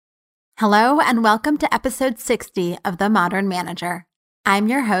Hello and welcome to episode 60 of The Modern Manager. I'm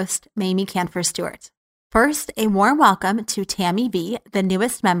your host, Mamie Canfer Stewart. First, a warm welcome to Tammy V, the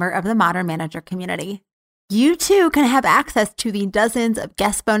newest member of the Modern Manager community. You too can have access to the dozens of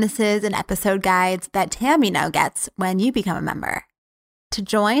guest bonuses and episode guides that Tammy now gets when you become a member. To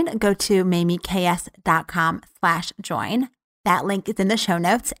join, go to mamieks.com/join. That link is in the show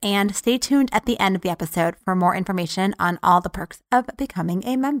notes, and stay tuned at the end of the episode for more information on all the perks of becoming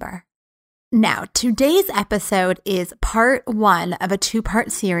a member. Now, today's episode is part one of a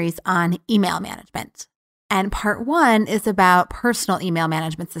two-part series on email management. And part one is about personal email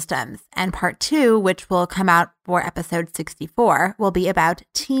management systems. And part two, which will come out for episode 64, will be about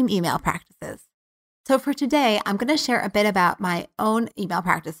team email practices. So for today, I'm going to share a bit about my own email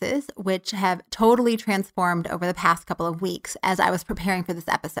practices, which have totally transformed over the past couple of weeks as I was preparing for this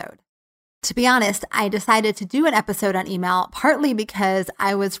episode. To be honest, I decided to do an episode on email partly because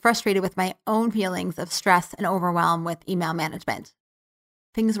I was frustrated with my own feelings of stress and overwhelm with email management.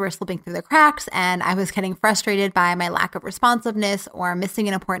 Things were slipping through the cracks, and I was getting frustrated by my lack of responsiveness or missing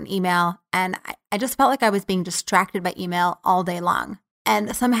an important email, and I just felt like I was being distracted by email all day long,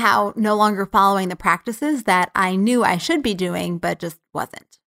 and somehow no longer following the practices that I knew I should be doing, but just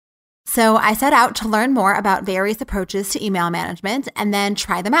wasn't. So I set out to learn more about various approaches to email management and then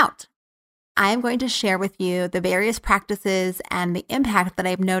try them out. I'm going to share with you the various practices and the impact that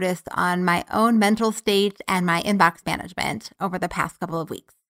I've noticed on my own mental state and my inbox management over the past couple of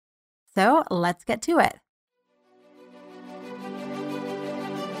weeks. So let's get to it.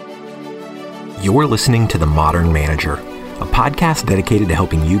 You're listening to The Modern Manager, a podcast dedicated to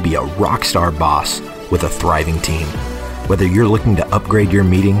helping you be a rock star boss with a thriving team. Whether you're looking to upgrade your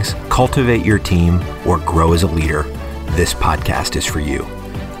meetings, cultivate your team, or grow as a leader, this podcast is for you.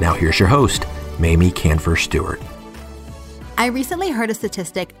 Now here's your host, Mamie Canfer Stewart. I recently heard a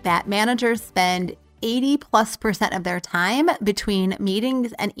statistic that managers spend 80+% of their time between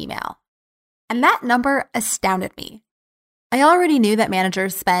meetings and email. And that number astounded me. I already knew that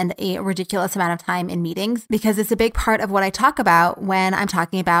managers spend a ridiculous amount of time in meetings because it's a big part of what I talk about when I'm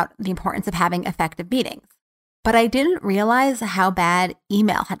talking about the importance of having effective meetings. But I didn't realize how bad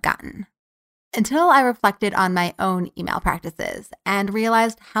email had gotten until I reflected on my own email practices and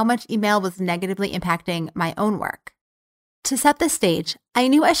realized how much email was negatively impacting my own work. To set the stage, I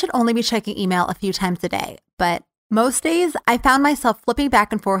knew I should only be checking email a few times a day, but most days I found myself flipping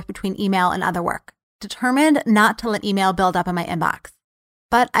back and forth between email and other work, determined not to let email build up in my inbox.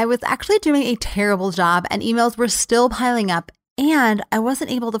 But I was actually doing a terrible job and emails were still piling up, and I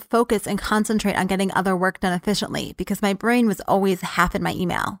wasn't able to focus and concentrate on getting other work done efficiently because my brain was always half in my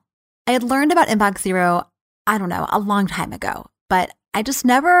email. I had learned about Inbox Zero, a long time ago, but I just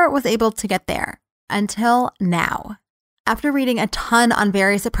never was able to get there until now. After reading a ton on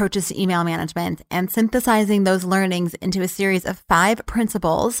various approaches to email management and synthesizing those learnings into a series of 5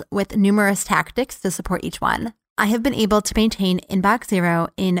 principles with numerous tactics to support each one, I have been able to maintain Inbox Zero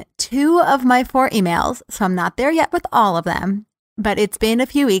in 2 of my 4 emails, so I'm not there yet with all of them, but it's been a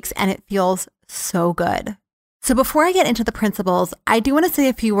few weeks and it feels so good. So before I get into the principles, I do want to say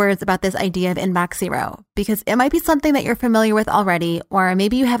a few words about this idea of Inbox Zero, because it might be something that you're familiar with already, or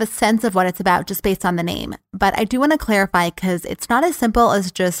maybe you have a sense of what it's about just based on the name. But I do want to clarify because it's not as simple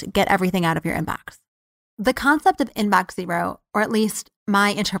as just get everything out of your inbox. The concept of Inbox Zero, or at least my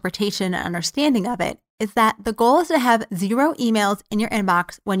interpretation and understanding of it, is that the goal is to have 0 emails in your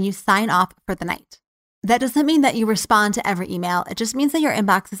inbox when you sign off for the night. That doesn't mean that you respond to every email. It just means that your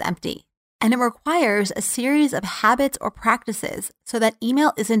inbox is empty. And it requires a series of habits or practices so that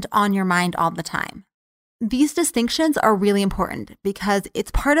email isn't on your mind all the time. These distinctions are really important because it's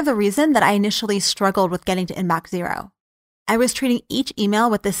part of the reason that I initially struggled with getting to Inbox Zero. I was treating each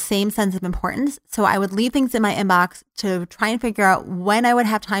email with the same sense of importance, so I would leave things in my inbox to try and figure out when I would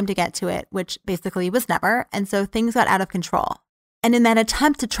have time to get to it, which basically was never, and so things got out of control. And in that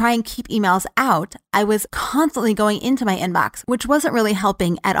attempt to try and keep emails out, I was constantly going into my inbox, which wasn't really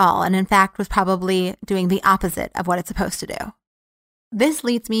helping at all, and in fact was probably doing the opposite of what it's supposed to do. This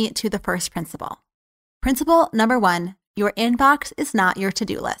leads me to the first principle. Principle number 1, your inbox is not your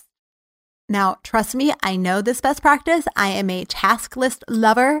to-do list. Now, trust me, I know this best practice. I am a task list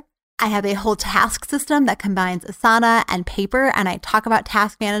lover. I have a whole task system that combines Asana and paper, and I talk about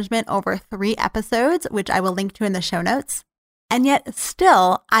task management over 3 episodes, which I will link to in the show notes. And yet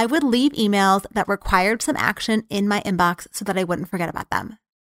still, I would leave emails that required some action in my inbox so that I wouldn't forget about them.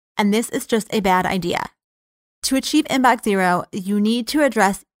 And this is just a bad idea. To achieve Inbox Zero, you need to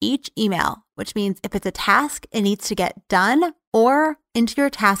address each email, which means if it's a task, it needs to get done or into your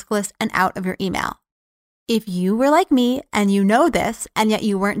task list and out of your email. If you were like me and you know this and yet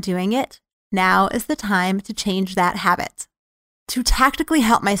you weren't doing it, now is the time to change that habit. To tactically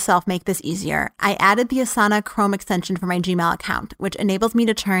help myself make this easier, I added the Asana Chrome extension for my Gmail account, which enables me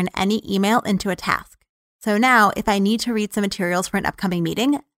to turn any email into a task. So now, if I need to read some materials for an upcoming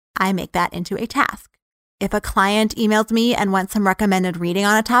meeting, I make that into a task. If a client emails me and wants some recommended reading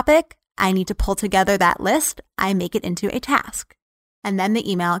on a topic, I need to pull together that list, I make it into a task. And then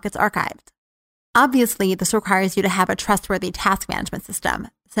the email gets archived. Obviously, this requires you to have a trustworthy task management system.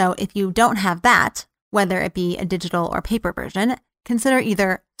 So if you don't have that, whether it be a digital or paper version, consider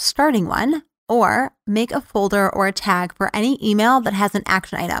either starting one or make a folder or a tag for any email that has an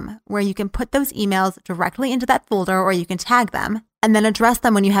action item where you can put those emails directly into that folder or you can tag them and then address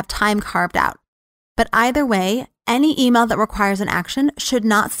them when you have time carved out. But either way, any email that requires an action should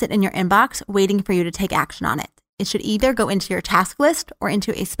not sit in your inbox waiting for you to take action on it. It should either go into your task list or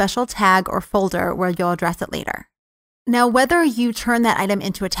into a special tag or folder where you'll address it later. Now, whether you turn that item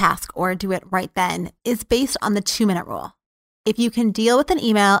into a task or do it right then is based on the 2-minute rule. If you can deal with an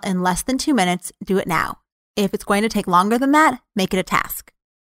email in less than 2 minutes, do it now. If it's going to take longer than that, make it a task.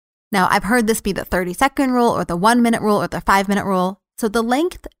 Now, I've heard this be the 30-second rule or the 1-minute rule or the 5-minute rule, so the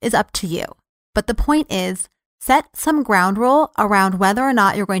length is up to you. But the point is, set some ground rule around whether or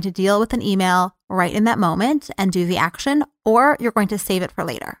not you're going to deal with an email right in that moment and do the action, or you're going to save it for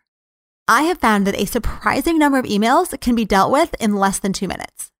later. I have found that a surprising number of emails can be dealt with in less than 2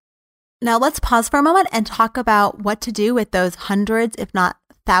 minutes. Now let's pause for a moment and talk about what to do with those hundreds, if not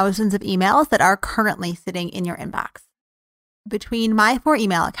thousands of emails that are currently sitting in your inbox. Between my 4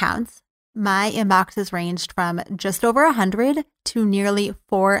 email accounts, my inboxes ranged from just over 100 to nearly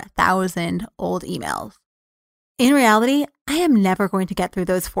 4,000 old emails. In reality, I am never going to get through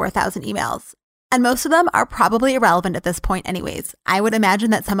those 4,000 emails. And most of them are probably irrelevant at this point anyways. I would imagine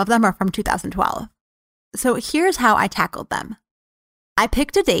that some of them are from 2012. So here's how I tackled them. I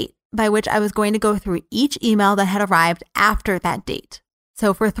picked a date by which I was going to go through each email that had arrived after that date.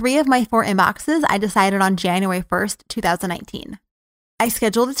 So for 3 of my 4 inboxes, I decided on January 1st, 2019. I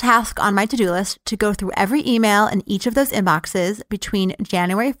scheduled a task on my to-do list to go through every email in each of those inboxes between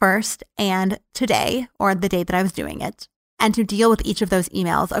January 1st and today, or the day that I was doing it, and to deal with each of those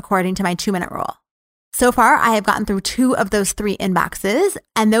emails according to my 2-minute rule. So far, I have gotten through 2 of those 3 inboxes,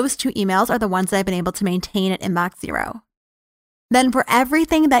 and those 2 emails are the ones that I've been able to maintain at inbox 0. Then for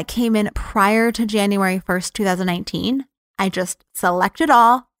everything that came in prior to January 1st, 2019, I just selected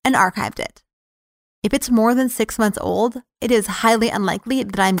all and archived it. If it's more than 6 months old, it is highly unlikely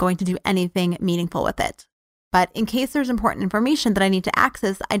that I'm going to do anything meaningful with it. But in case there's important information that I need to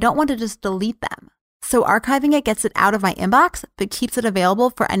access, I don't want to just delete them. So archiving it gets it out of my inbox, but keeps it available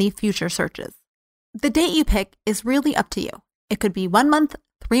for any future searches. The date you pick is really up to you. It could be 1 month,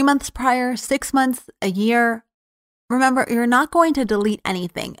 3 months prior, 6 months, a year. Remember, you're not going to delete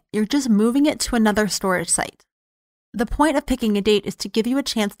anything. You're just moving it to another storage site. The point of picking a date is to give you a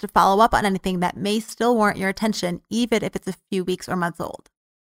chance to follow up on anything that may still warrant your attention, even if it's a few weeks or months old.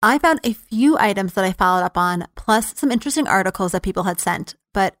 I found a few items that I followed up on, plus some interesting articles that people had sent,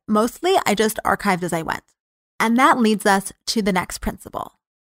 but mostly I just archived as I went. And that leads us to the next principle.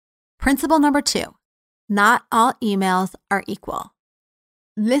 Principle number 2, not all emails are equal.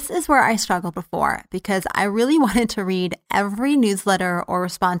 This is where I struggled before because I really wanted to read every newsletter or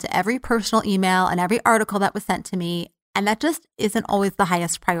respond to every personal email and every article that was sent to me, and that just isn't always the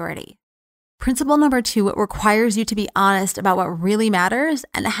highest priority. Principle number 2 requires you to be honest about what really matters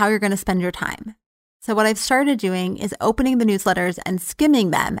and how you're going to spend your time. So what I've started doing is opening the newsletters and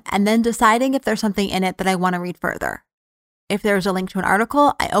skimming them and then deciding if there's something in it that I want to read further. If there's a link to an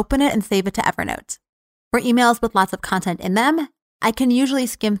article, I open it and save it to Evernote. For emails with lots of content in them, I can usually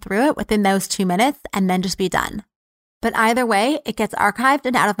skim through it within those 2 minutes and then just be done. But either way, it gets archived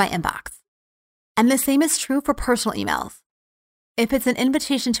and out of my inbox. And the same is true for personal emails. If it's an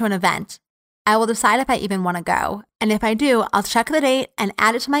invitation to an event, I will decide if I even want to go. And if I do, I'll check the date and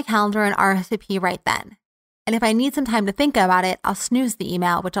add it to my calendar and RSVP right then. And if I need some time to think about it, I'll snooze the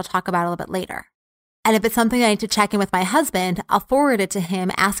email, which I'll talk about a little bit later. And if it's something I need to check in with my husband, I'll forward it to him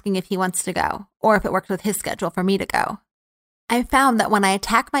asking if he wants to go, or if it works with his schedule for me to go. I've found that when I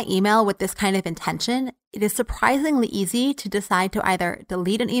attack my email with this kind of intention, it is surprisingly easy to decide to either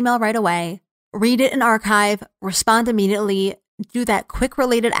delete an email right away, read it in archive, respond immediately, do that quick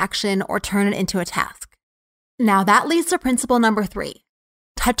related action, or turn it into a task. Now that leads to principle number 3,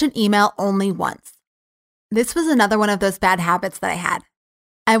 touch an email only once. This was another one of those bad habits that I had.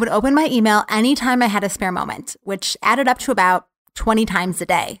 I would open my email anytime I had a spare moment, which added up to about 20 times a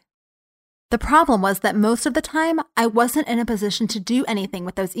day. The problem was that most of the time, I wasn't in a position to do anything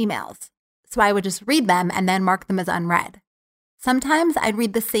with those emails. so I would just read them and then mark them as unread. Sometimes I'd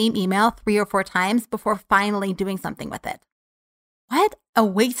read the same email 3 or 4 times before finally doing something with it. What a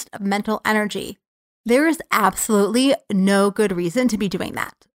waste of mental energy. There is absolutely no good reason to be doing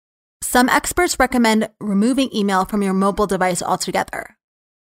that. Some experts recommend removing email from your mobile device altogether.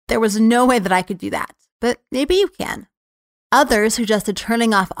 There was no way that I could do that, but maybe you can. Others suggested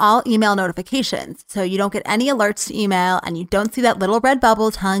turning off all email notifications so you don't get any alerts to email and you don't see that little red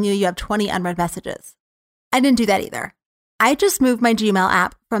bubble telling you have 20 unread messages. I didn't do that either. I just moved my Gmail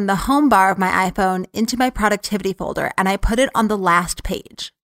app from the home bar of my iPhone into my productivity folder and I put it on the last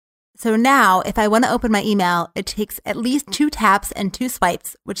page. So now, if I want to open my email, it takes at least 2 taps and 2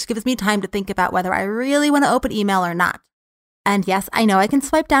 swipes, which gives me time to think about whether I really want to open email or not. And yes, I know I can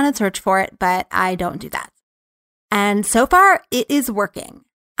swipe down and search for it, but I don't do that. And so far, it is working.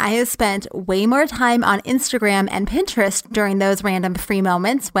 I have spent way more time on Instagram and Pinterest during those random free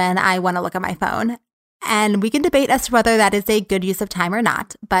moments when I want to look at my phone. And we can debate as to whether that is a good use of time or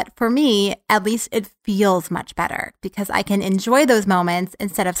not. But for me, at least it feels much better because I can enjoy those moments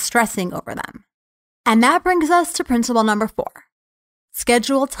instead of stressing over them. And that brings us to principle number 4.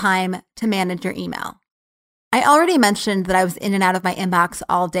 Schedule time to manage your email. I already mentioned that I was in and out of my inbox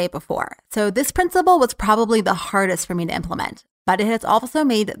all day before. So this principle was probably the hardest for me to implement, but it has also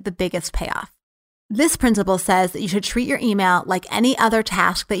made the biggest payoff. This principle says that you should treat your email like any other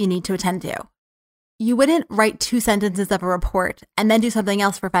task that you need to attend to. You wouldn't write 2 sentences of a report and then do something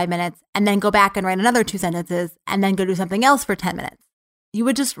else for 5 minutes and then go back and write another 2 sentences and then go do something else for 10 minutes. You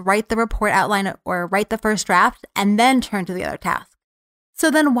would just write the report outline or write the first draft and then turn to the other task.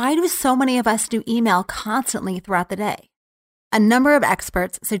 So then why do so many of us do email constantly throughout the day? A number of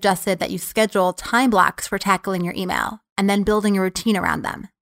experts suggested that you schedule time blocks for tackling your email and then building a routine around them.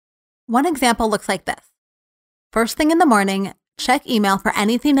 One example looks like this. First thing in the morning, check email for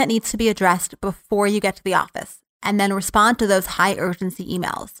anything that needs to be addressed before you get to the office, and then respond to those high urgency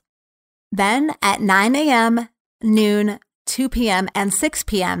emails. Then at 9 a.m., noon, 2 p.m., and 6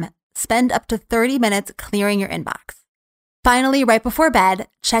 p.m., spend up to 30 minutes clearing your inbox. Finally, right before bed,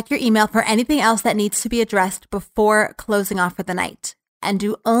 check your email for anything else that needs to be addressed before closing off for the night, and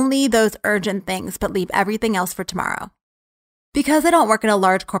do only those urgent things, but leave everything else for tomorrow. Because I don't work in a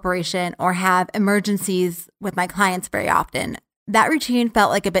large corporation or have emergencies with my clients very often, that routine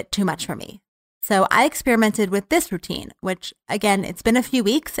felt like a bit too much for me. So I experimented with this routine, which again, it's been a few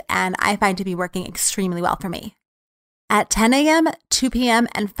weeks and I find to be working extremely well for me. At 10 a.m., 2 p.m.,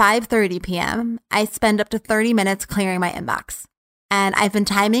 and 5:30 p.m., I spend up to 30 minutes clearing my inbox. And I've been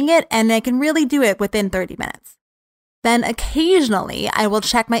timing it and I can really do it within 30 minutes. Then occasionally I will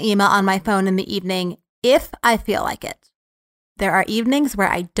check my email on my phone in the evening if I feel like it. There are evenings where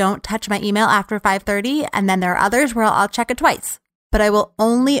I don't touch my email after 5:30, and then there are others where I'll check it twice. But I will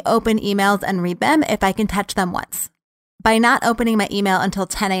only open emails and read them if I can touch them once. By not opening my email until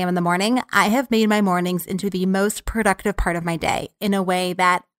 10 a.m. in the morning, I have made my mornings into the most productive part of my day in a way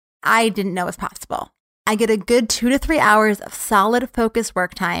that I didn't know was possible. I get a good 2 to 3 hours of solid focused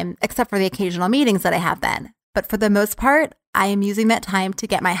work time, except for the occasional meetings that I have then. But for the most part, I am using that time to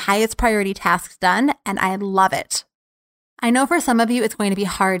get my highest priority tasks done, and I love it. I know for some of you, it's going to be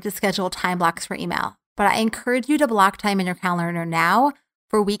hard to schedule time blocks for email, but I encourage you to block time in your calendar now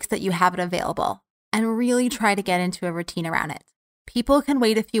for weeks that you have it available and really try to get into a routine around it. People can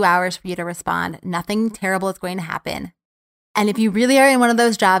wait a few hours for you to respond. Nothing terrible is going to happen. And if you really are in one of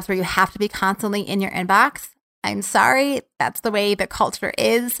those jobs where you have to be constantly in your inbox, I'm sorry, that's the way the culture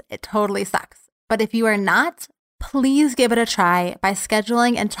is. It totally sucks. But if you are not, please give it a try by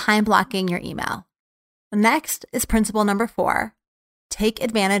scheduling and time blocking your email. Next is principle number 4, take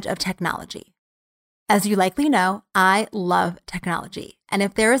advantage of technology. As you likely know, I love technology, and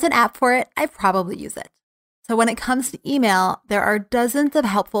if there is an app for it, I probably use it. So when it comes to email, there are dozens of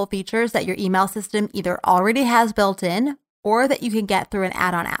helpful features that your email system either already has built in or that you can get through an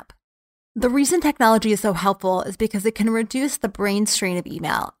add-on app. The reason technology is so helpful is because it can reduce the brain strain of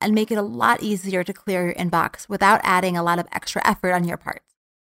email and make it a lot easier to clear your inbox without adding a lot of extra effort on your part.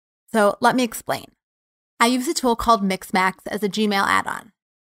 So let me explain. I use a tool called Mixmax as a Gmail add-on.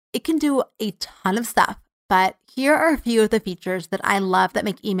 It can do a ton of stuff, but here are a few of the features that I love that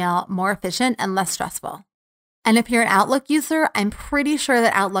make email more efficient and less stressful. And if you're an Outlook user, I'm pretty sure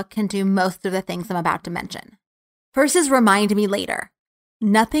that Outlook can do most of the things I'm about to mention. First is Remind Me Later.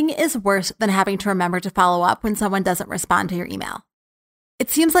 Nothing is worse than having to remember to follow up when someone doesn't respond to your email. It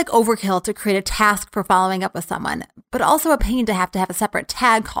seems like overkill to create a task for following up with someone, but also a pain to have a separate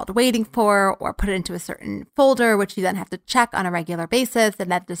tag called waiting for or put it into a certain folder, which you then have to check on a regular basis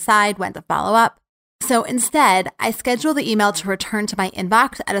and then decide when to follow up. So instead, I schedule the email to return to my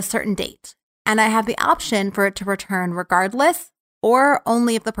inbox at a certain date, and I have the option for it to return regardless or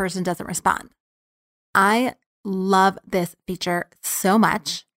only if the person doesn't respond. I love this feature so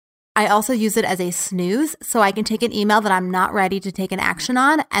much. I also use it as a snooze, so I can take an email that I'm not ready to take an action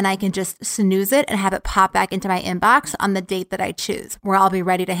on, and I can just snooze it and have it pop back into my inbox on the date that I choose, where I'll be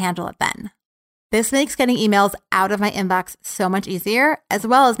ready to handle it then. This makes getting emails out of my inbox so much easier, as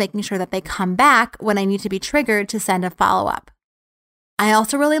well as making sure that they come back when I need to be triggered to send a follow-up. I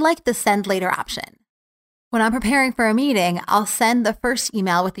also really like the send later option. When I'm preparing for a meeting, I'll send the first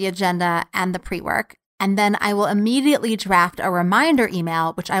email with the agenda and the pre-work, and then I will immediately draft a reminder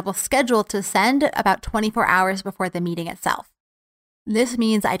email, which I will schedule to send about 24 hours before the meeting itself. This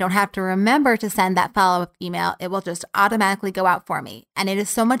means I don't have to remember to send that follow-up email. It will just automatically go out for me. And it is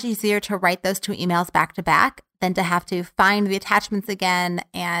so much easier to write those two emails back to back than to have to find the attachments again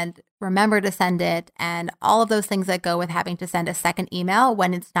and remember to send it and all of those things that go with having to send a second email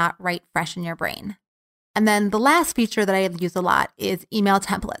when it's not right fresh in your brain. And then the last feature that I use a lot is email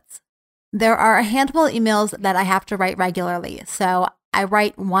templates. There are a handful of emails that I have to write regularly. So I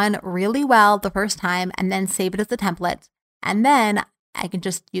write one really well the first time and then save it as a template. And then I can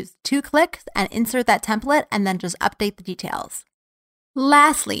just use 2 clicks and insert that template and then just update the details.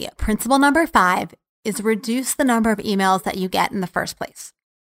 Lastly, principle number 5 is reduce the number of emails that you get in the first place.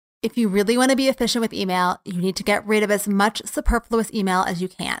 If you really want to be efficient with email, you need to get rid of as much superfluous email as you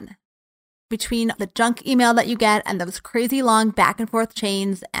can. Between the junk email that you get and those crazy long back and forth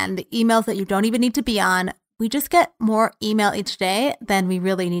chains and the emails that you don't even need to be on, we just get more email each day than we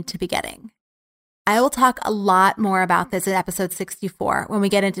really need to be getting. I will talk a lot more about this in episode 64 when we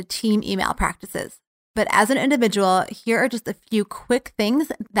get into team email practices. But as an individual, here are just a few quick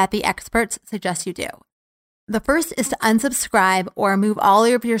things that the experts suggest you do. The first is to unsubscribe or move all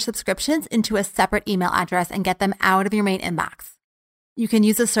of your subscriptions into a separate email address and get them out of your main inbox. You can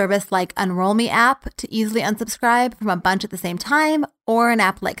use a service like Unroll.me app to easily unsubscribe from a bunch at the same time, or an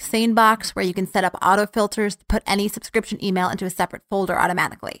app like SaneBox where you can set up auto filters to put any subscription email into a separate folder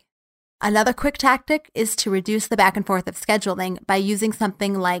automatically. Another quick tactic is to reduce the back and forth of scheduling by using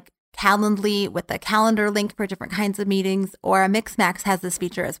something like Calendly with a calendar link for different kinds of meetings, or a Mixmax has this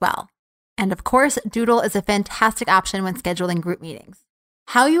feature as well. And of course, Doodle is a fantastic option when scheduling group meetings.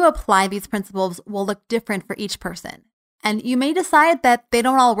 How you apply these principles will look different for each person. And you may decide that they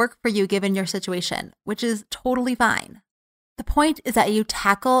don't all work for you given your situation, which is totally fine. The point is that you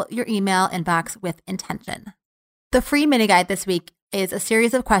tackle your email inbox with intention. The free mini guide this week is a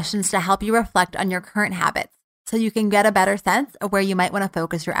series of questions to help you reflect on your current habits so you can get a better sense of where you might want to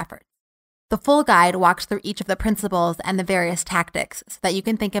focus your efforts. The full guide walks through each of the principles and the various tactics so that you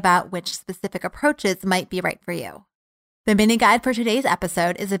can think about which specific approaches might be right for you. The mini guide for today's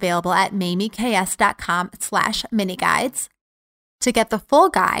episode is available at mamieks.com/miniguides. To get the full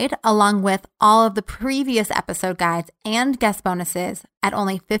guide, along with all of the previous episode guides and guest bonuses at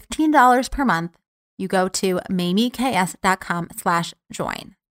only $15 per month, you go to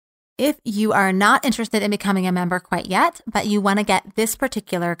mamieks.com/join. If you are not interested in becoming a member quite yet, but you want to get this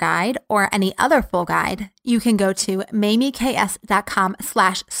particular guide or any other full guide, you can go to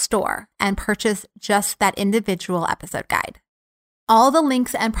mamieks.com/store and purchase just that individual episode guide. All the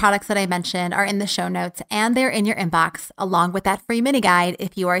links and products that I mentioned are in the show notes, and they're in your inbox, along with that free mini guide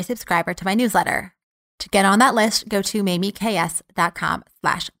if you are a subscriber to my newsletter. To get on that list, go to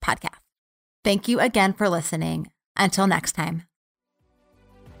mamieks.com/podcast. Thank you again for listening. Until next time.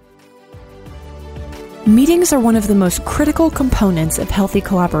 Meetings are one of the most critical components of healthy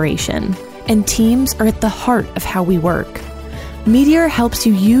collaboration, and teams are at the heart of how we work. Meteor helps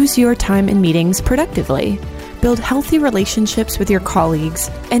you use your time in meetings productively, build healthy relationships with your colleagues,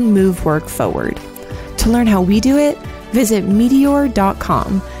 and move work forward. To learn how we do it, visit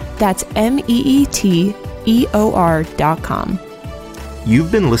meteor.com. That's MEETEOR.com.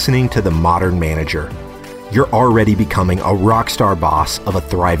 You've been listening to The Modern Manager. You're already becoming a rockstar boss of a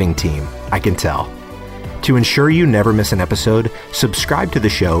thriving team, I can tell. To ensure you never miss an episode, subscribe to the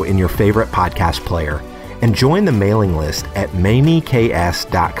show in your favorite podcast player and join the mailing list at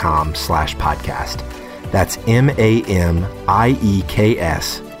mamieks.com/podcast. That's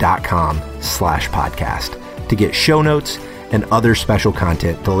MAMIEKS.com/podcast to get show notes and other special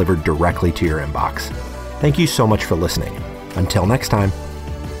content delivered directly to your inbox. Thank you so much for listening. Until next time.